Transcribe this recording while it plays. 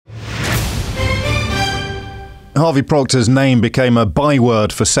Harvey Proctor's name became a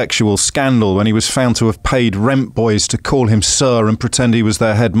byword for sexual scandal when he was found to have paid rent boys to call him sir and pretend he was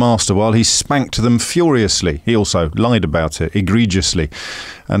their headmaster while he spanked them furiously. He also lied about it egregiously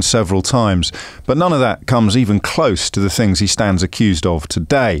and several times. But none of that comes even close to the things he stands accused of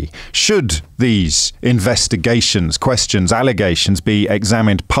today. Should these investigations, questions, allegations be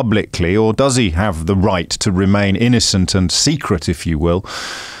examined publicly, or does he have the right to remain innocent and secret, if you will,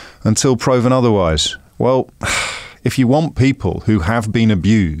 until proven otherwise? Well, if you want people who have been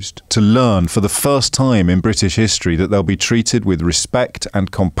abused to learn for the first time in British history that they'll be treated with respect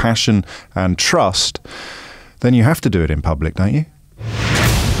and compassion and trust, then you have to do it in public, don't you?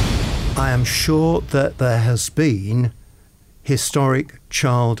 I am sure that there has been historic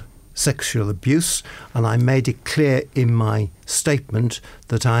child sexual abuse, and I made it clear in my statement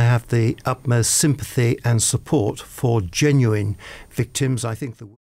that I have the utmost sympathy and support for genuine victims. I think that